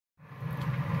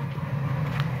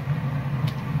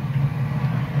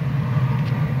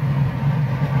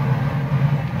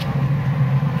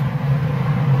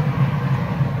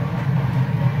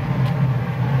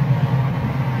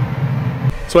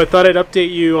So I thought I'd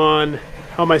update you on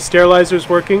how my sterilizer is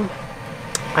working.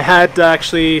 I had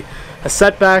actually a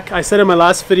setback. I said in my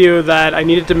last video that I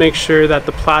needed to make sure that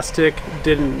the plastic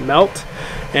didn't melt,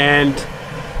 and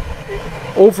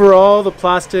overall the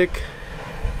plastic,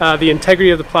 the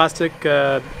integrity of the plastic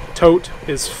tote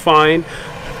is fine.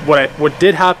 What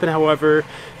did happen, however,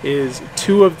 is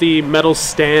two of the metal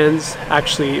stands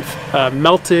actually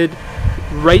melted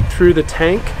right through the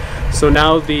tank. So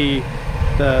now the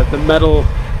metal,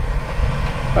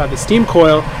 the steam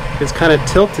coil is kind of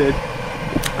tilted,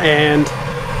 and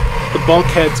the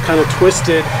bulkhead's kind of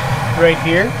twisted right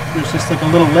here. There's just like a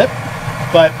little lip,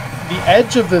 but the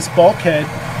edge of this bulkhead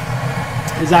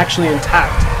is actually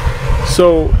intact.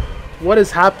 So what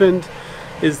has happened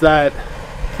is that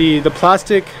the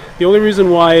plastic, the only reason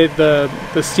why the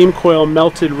steam coil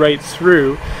melted right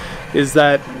through is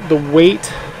that the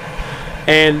weight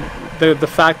and the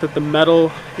fact that the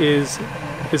metal is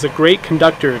a great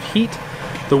conductor of heat,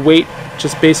 the weight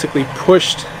just basically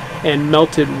pushed and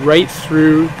melted right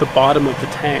through the bottom of the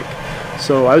tank.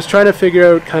 So I was trying to figure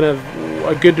out kind of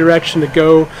a good direction to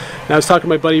go, and I was talking to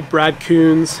my buddy Brad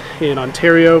Coons in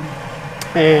Ontario,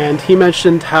 and he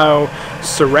mentioned how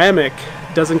ceramic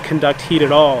doesn't conduct heat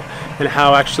at all, and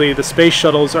how actually the space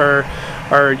shuttles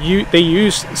they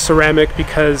use ceramic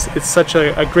because it's such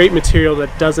a great material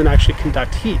that doesn't actually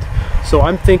conduct heat. So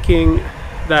I'm thinking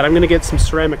that I'm going to get some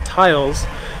ceramic tiles,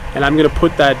 and I'm going to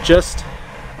put that just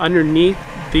underneath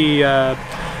the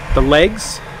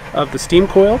legs of the steam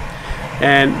coil,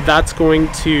 and that's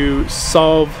going to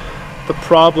solve the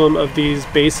problem of these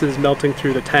bases melting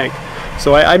through the tank.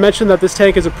 So I mentioned that this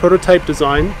tank is a prototype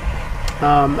design.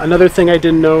 Another thing I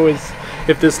didn't know is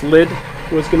if this lid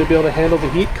was going to be able to handle the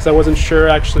heat, because I wasn't sure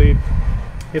actually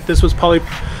if this was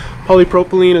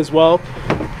polypropylene as well.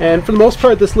 And for the most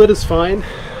part, this lid is fine.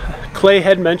 Clay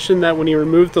had mentioned that when he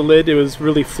removed the lid, it was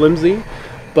really flimsy,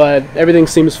 but everything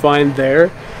seems fine there.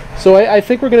 So I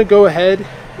think we're going to go ahead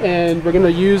and we're going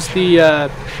to use the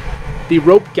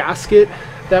rope gasket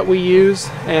that we use,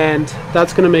 and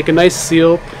that's going to make a nice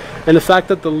seal. And the fact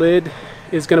that the lid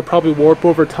is going to probably warp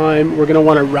over time, we're going to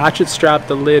want to ratchet strap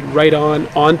the lid right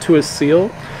onto a seal,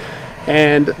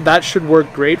 and that should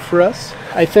work great for us.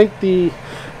 I think the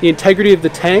integrity of the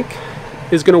tank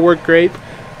is going to work great.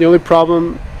 The only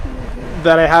problem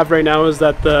that I have right now is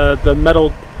that the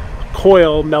metal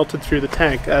coil melted through the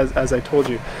tank, as I told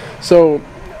you. So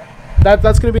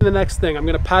that's going to be the next thing. I'm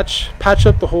going to patch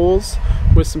up the holes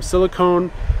with some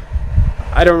silicone.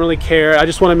 I don't really care. I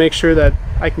just want to make sure that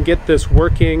I can get this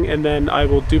working, and then I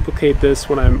will duplicate this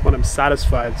when I'm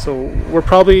satisfied. So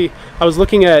I was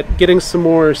looking at getting some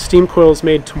more steam coils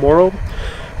made tomorrow,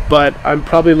 but I'm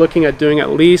probably looking at doing at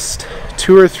least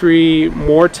 2 or 3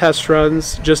 more test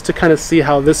runs just to kind of see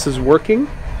how this is working.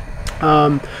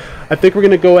 I think we're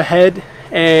going to go ahead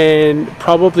and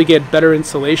probably get better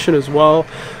insulation as well.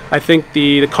 I think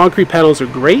the concrete panels are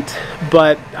great,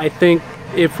 but I think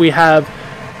if we have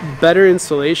better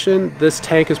insulation, this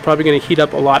tank is probably going to heat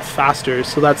up a lot faster.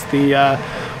 So that's the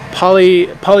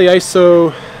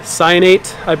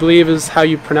polyisocyanate, I believe is how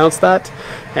you pronounce that,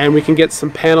 and we can get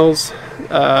some panels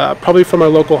probably from our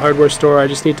local hardware store. I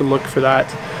just need to look for that,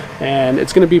 and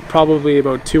it's going to be probably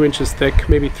about 2 inches thick,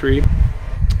 maybe 3,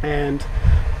 and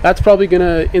that's probably going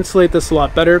to insulate this a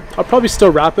lot better. I'll probably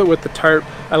still wrap it with the tarp.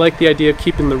 I like the idea of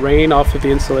keeping the rain off of the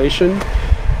insulation.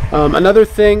 Another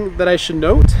thing that I should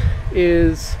note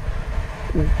is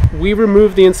we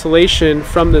removed the insulation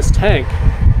from this tank,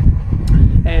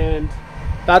 and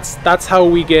that's how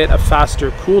we get a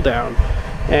faster cool down.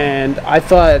 And I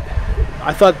thought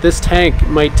this tank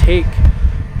might take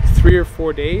 3 or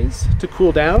 4 days to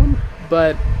cool down,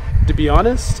 but to be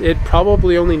honest, it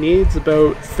probably only needs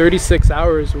about 36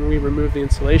 hours when we remove the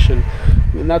insulation,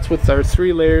 and that's with our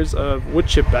 3 layers of wood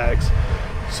chip bags.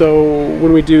 So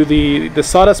when we do the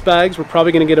sawdust bags, we're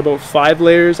probably going to get about 5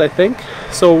 layers, I think.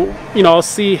 So, you know, I'll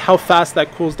see how fast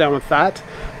that cools down with that.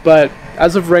 But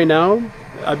as of right now,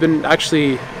 I've been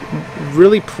actually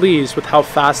really pleased with how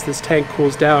fast this tank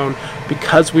cools down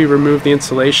because we removed the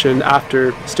insulation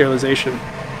after sterilization.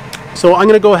 So I'm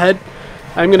going to go ahead,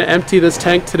 I'm going to empty this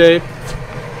tank today,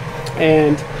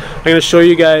 and I'm going to show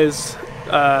you guys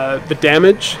the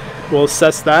damage. We'll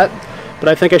assess that. But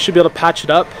I think I should be able to patch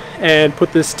it up and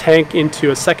put this tank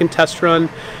into a second test run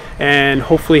and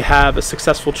hopefully have a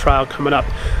successful trial coming up.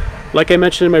 Like I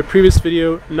mentioned in my previous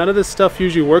video, none of this stuff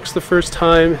usually works the first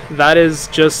time. That is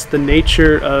just the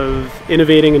nature of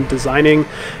innovating and designing,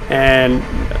 and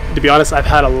to be honest, I've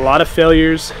had a lot of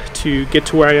failures to get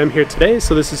to where I am here today,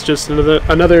 so this is just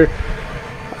another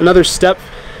step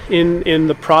in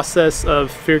the process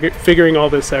of figuring all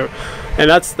this out. And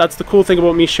that's the cool thing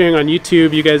about me sharing on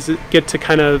YouTube. You guys get to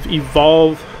kind of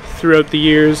evolve throughout the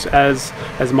years as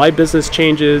my business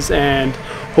changes, and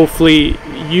hopefully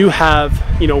you have,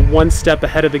 you know, one step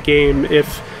ahead of the game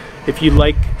if you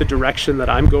like the direction that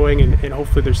I'm going, and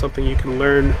hopefully there's something you can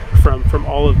learn from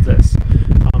all of this.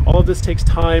 All of this takes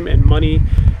time and money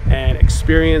and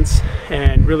experience,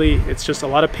 and really it's just a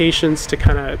lot of patience to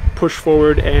kind of push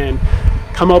forward and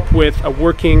come up with a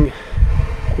working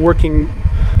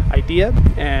idea.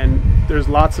 And there's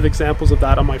lots of examples of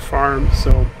that on my farm.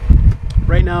 So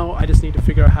right now I just need to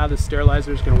figure out how this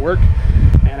sterilizer is going to work,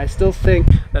 and I still think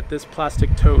that this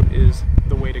plastic tote is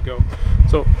the way to go.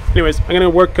 So anyways, I'm going to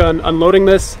work on unloading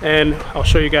this, and I'll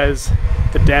show you guys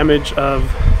the damage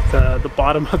of the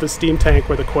bottom of the steam tank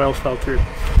where the coil fell through.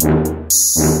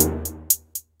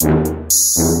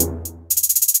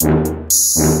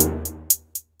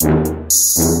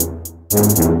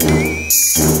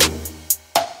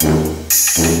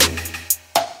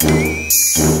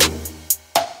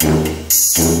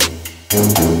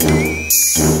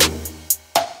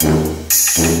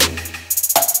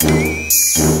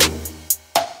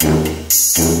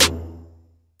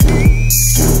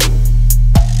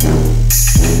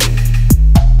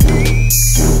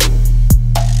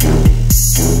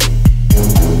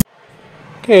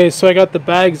 Okay, so I got the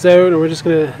bags out, and we're just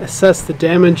going to assess the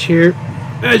damage here.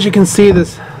 As you can see, the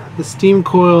steam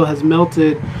coil has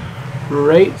melted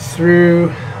right through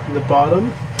the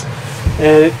bottom,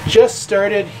 and it just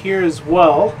started here as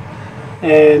well.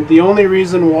 And the only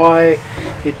reason why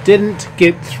it didn't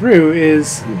get through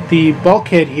is the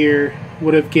bulkhead here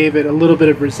would have gave it a little bit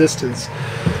of resistance.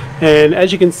 And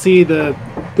as you can see,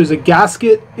 there's a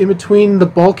gasket in between the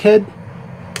bulkhead,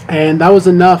 and that was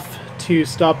enough to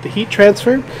stop the heat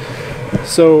transfer.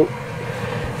 So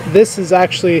this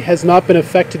has not been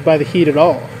affected by the heat at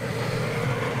all,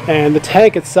 and the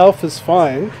tank itself is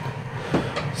fine.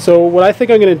 So what I think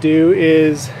I'm going to do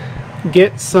is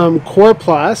get some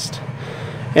Coroplast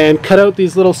and cut out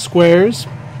these little squares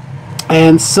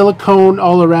and silicone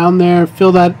all around there,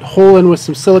 fill that hole in with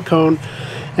some silicone,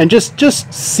 and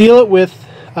just seal it with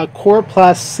a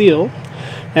Coroplast seal.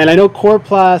 And I know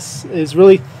Coroplast is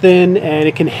really thin and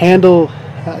it can handle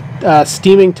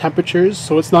steaming temperatures,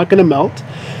 so it's not going to melt.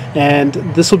 And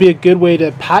this will be a good way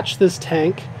to patch this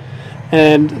tank.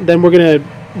 And then we're going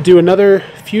to do another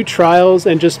few trials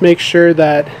and just make sure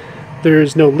that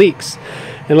there's no leaks.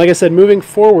 And like I said, moving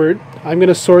forward, I'm going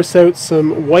to source out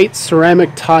some white ceramic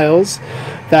tiles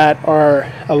that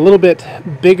are a little bit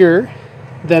bigger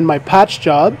than my patch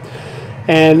job.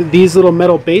 And these little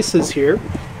metal bases here,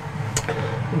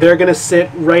 they're going to sit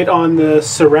right on the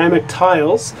ceramic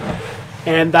tiles,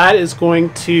 and that is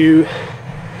going to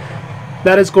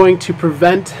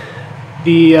prevent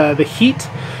the heat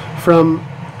from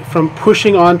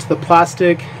pushing onto the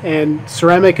plastic, and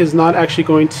ceramic is not actually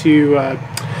going to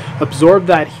absorb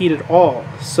that heat at all.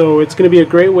 So it's going to be a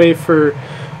great way for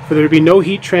there to be no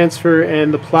heat transfer,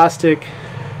 and the plastic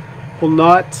will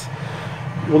not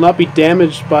be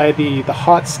damaged by the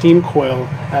hot steam coil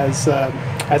as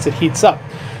it heats up.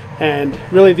 And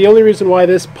really the only reason why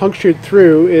this punctured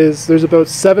through is there's about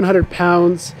 700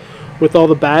 pounds with all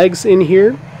the bags in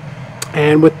here,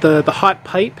 and with the hot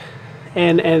pipe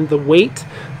and the weight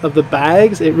of the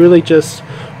bags, it really just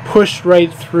pushed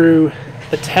right through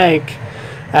the tank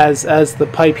as the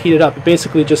pipe heated up. It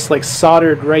basically just like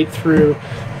soldered right through,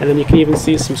 and then you can even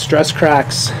see some stress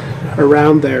cracks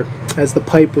around there as the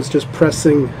pipe was just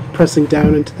pressing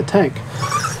down into the tank.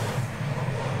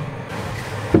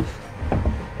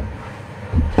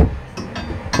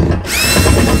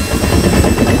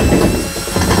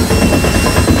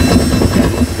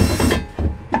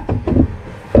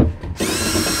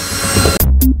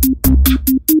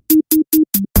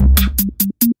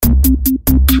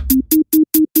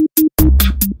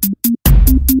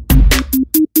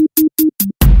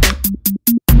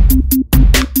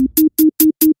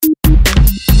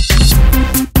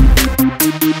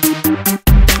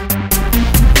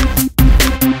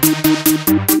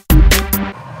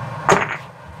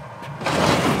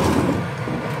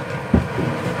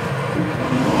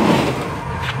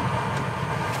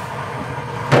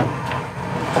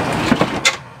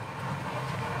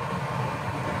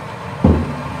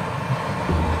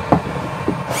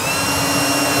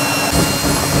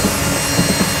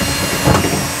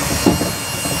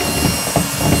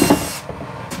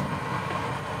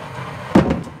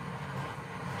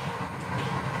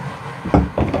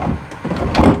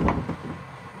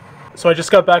 So I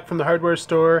just got back from the hardware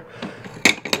store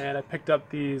and I picked up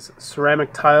these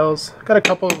ceramic tiles. Got a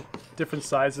couple different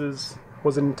sizes.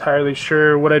 wasn't entirely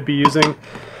sure what I'd be using,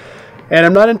 and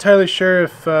I'm not entirely sure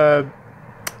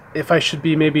if I should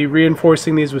be maybe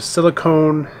reinforcing these with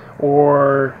silicone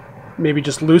or maybe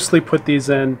just loosely put these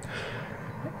in.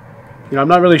 You know, I'm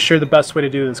not really sure the best way to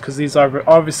do this because these are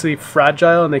obviously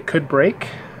fragile and they could break.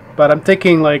 But I'm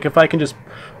thinking, like, if I can just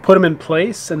put them in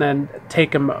place and then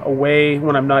take them away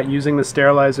when I'm not using the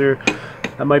sterilizer,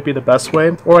 that might be the best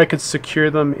way. Or I could secure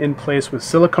them in place with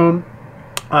silicone.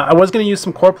 I was going to use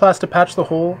some Coroplast to patch the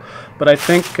hole, but I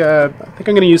think I'm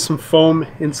going to use some foam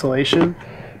insulation.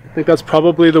 I think that's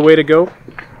probably the way to go.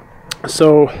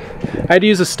 So I had to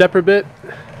use a stepper bit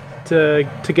to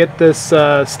get this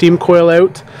steam coil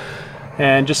out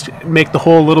and just make the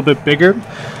hole a little bit bigger.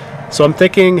 So I'm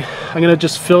thinking I'm going to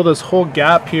just fill this whole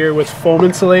gap here with foam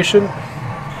insulation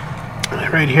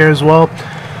right here as well,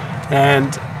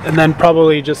 and then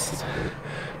probably just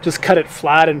cut it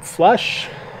flat and flush,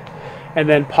 and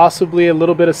then possibly a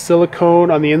little bit of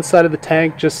silicone on the inside of the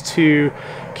tank just to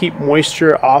keep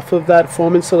moisture off of that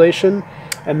foam insulation,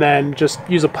 and then just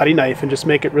use a putty knife and just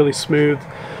make it really smooth.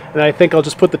 And I think I'll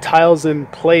just put the tiles in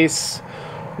place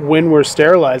when we're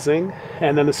sterilizing,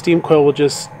 and then the steam coil will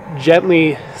just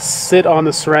gently sit on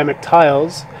the ceramic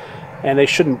tiles and they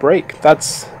shouldn't break.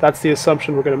 That's the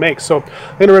assumption we're going to make. So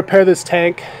I'm going to repair this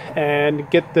tank and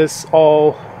get this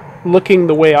all looking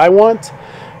the way I want,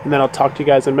 and then I'll talk to you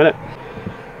guys in a minute.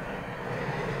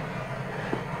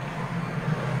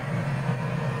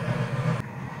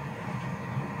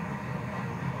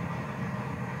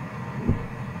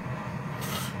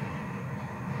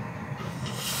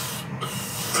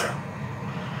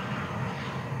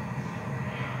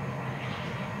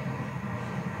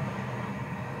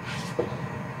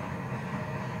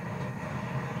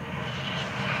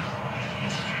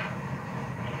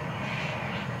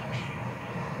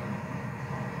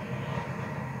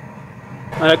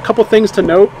 A couple things to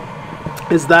note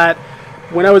is that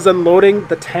when I was unloading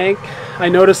the tank, I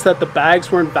noticed that the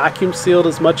bags weren't vacuum sealed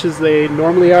as much as they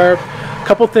normally are. A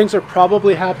couple things are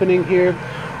probably happening here.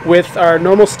 With our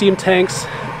normal steam tanks,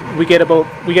 we get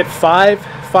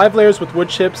five layers with wood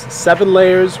chips, 7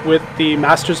 layers with the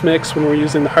Master's Mix when we're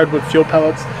using the hardwood fuel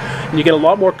pellets, and you get a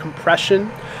lot more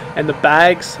compression, and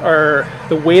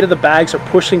the weight of the bags are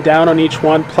pushing down on each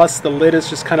one, plus the lid is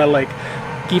just kind of like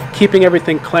keeping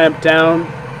everything clamped down.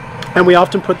 And we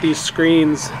often put these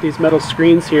screens, these metal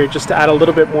screens here, just to add a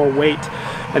little bit more weight.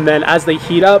 And then as they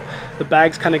heat up, the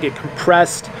bags kind of get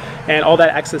compressed and all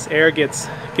that excess air gets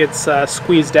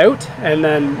squeezed out, and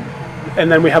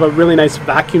then we have a really nice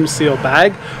vacuum seal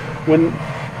bag.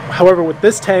 However, with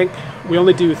this tank, we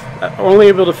only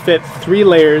able to fit 3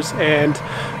 layers, and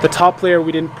the top layer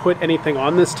we didn't put anything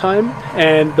on this time,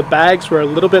 and the bags were a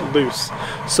little bit loose.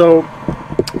 So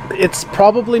it's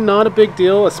probably not a big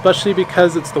deal, especially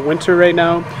because it's the winter right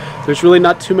now. There's really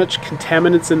not too much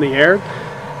contaminants in the air,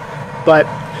 but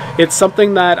it's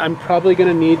something that I'm probably going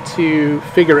to need to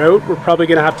figure out. We're probably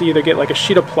going to have to either get like a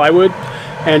sheet of plywood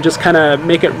and just kind of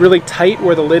make it really tight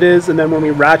where the lid is, and then when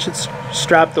we ratchet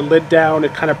strap the lid down,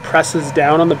 it kind of presses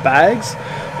down on the bags.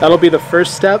 That'll be the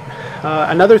first step.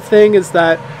 Another thing is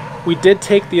that we did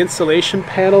take the insulation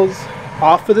panels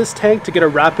off of this tank to get a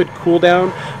rapid cool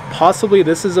down. Possibly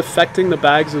this is affecting the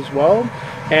bags as well,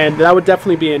 and that would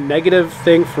definitely be a negative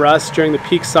thing for us during the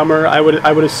peak summer. I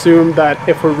would assume that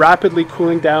if we're rapidly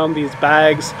cooling down these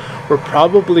bags, we're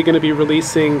probably going to be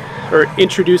releasing or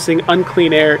introducing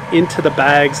unclean air into the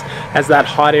bags as that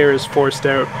hot air is forced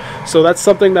out. So that's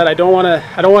something that I don't want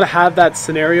to have that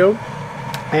scenario,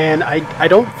 and I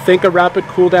don't think a rapid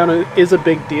cool down is a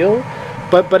big deal,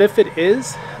 but if it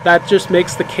is, that just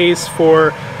makes the case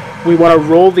for we want to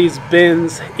roll these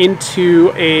bins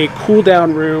into a cool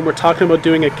down room. We're talking about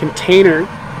doing a container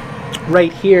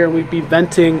right here. We'd be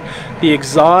venting the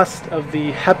exhaust of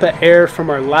the HEPA air from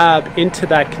our lab into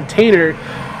that container,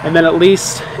 and then at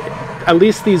least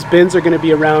these bins are going to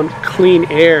be around clean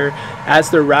air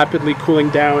as they're rapidly cooling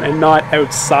down and not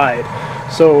outside.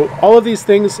 So all of these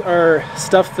things are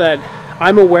stuff that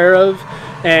I'm aware of,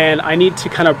 and I need to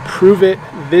kind of prove it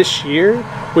this year,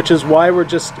 which is why we're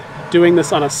just doing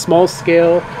this on a small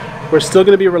scale. We're still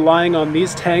going to be relying on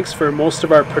these tanks for most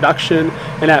of our production,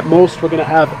 and at most we're going to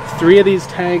have 3 of these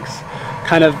tanks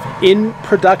kind of in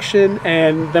production,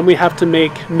 and then we have to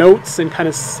make notes and kind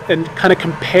of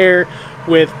compare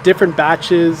with different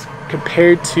batches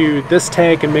compared to this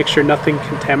tank and make sure nothing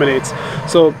contaminates.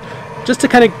 So just to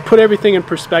kind of put everything in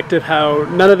perspective, how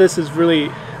none of this is really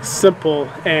simple,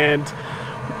 and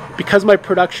because my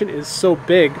production is so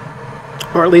big,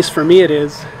 or at least for me it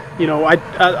is, you know,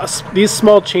 these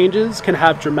small changes can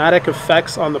have dramatic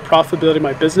effects on the profitability of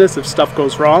my business if stuff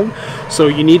goes wrong. So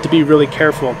you need to be really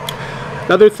careful.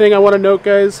 Another thing I want to note,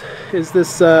 guys, is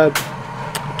this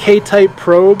K-type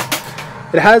probe.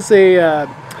 It has a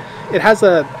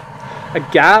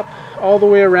gap all the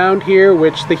way around here,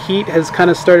 which the heat has kind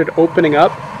of started opening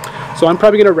up. So I'm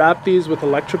probably going to wrap these with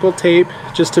electrical tape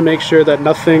just to make sure that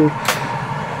nothing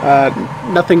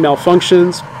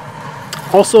malfunctions.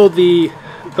 Also, the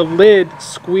lid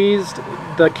squeezed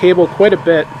the cable quite a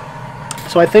bit,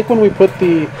 so I think when we put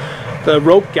the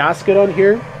rope gasket on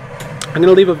here, I'm going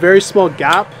to leave a very small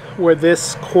gap where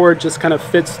this cord just kind of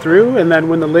fits through, and then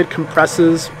when the lid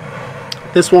compresses,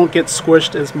 this won't get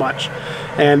squished as much,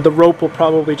 and the rope will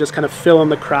probably just kind of fill in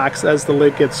the cracks as the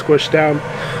lid gets squished down.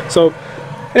 So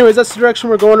anyways, that's the direction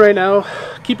we're going right now.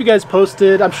 Keep you guys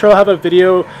posted. I'm sure I'll have a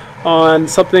video on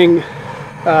something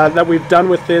that we've done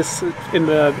with this in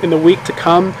the week to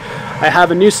come. I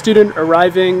have a new student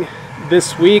arriving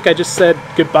this week. I just said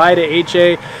goodbye to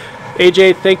AJ.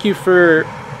 AJ, thank you for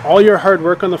all your hard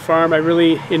work on the farm. I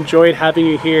really enjoyed having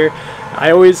you here.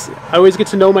 I always get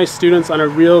to know my students on a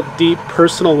real deep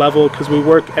personal level because we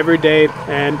work every day,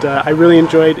 and I really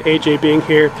enjoyed AJ being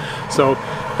here. So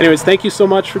anyways, thank you so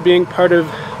much for being part of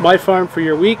my farm for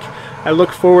your week. I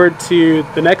look forward to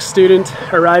the next student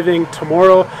arriving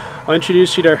tomorrow. I'll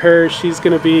introduce you to her. She's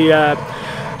gonna be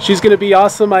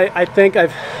awesome. I think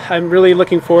I'm really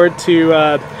looking forward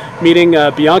to meeting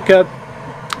Bianca.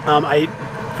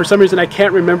 For some reason I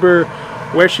can't remember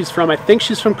where she's from. I think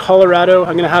she's from Colorado.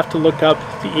 I'm gonna have to look up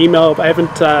the email. I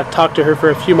haven't talked to her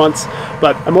for a few months,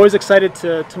 but I'm always excited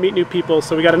to meet new people.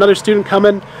 So we got another student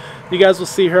coming. You guys will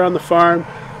see her on the farm.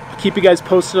 I'll keep you guys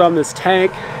posted on this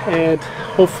tank, and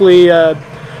hopefully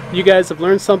you guys have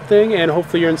learned something, and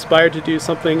hopefully you're inspired to do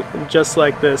something just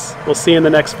like this. We'll see you in the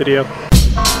next video.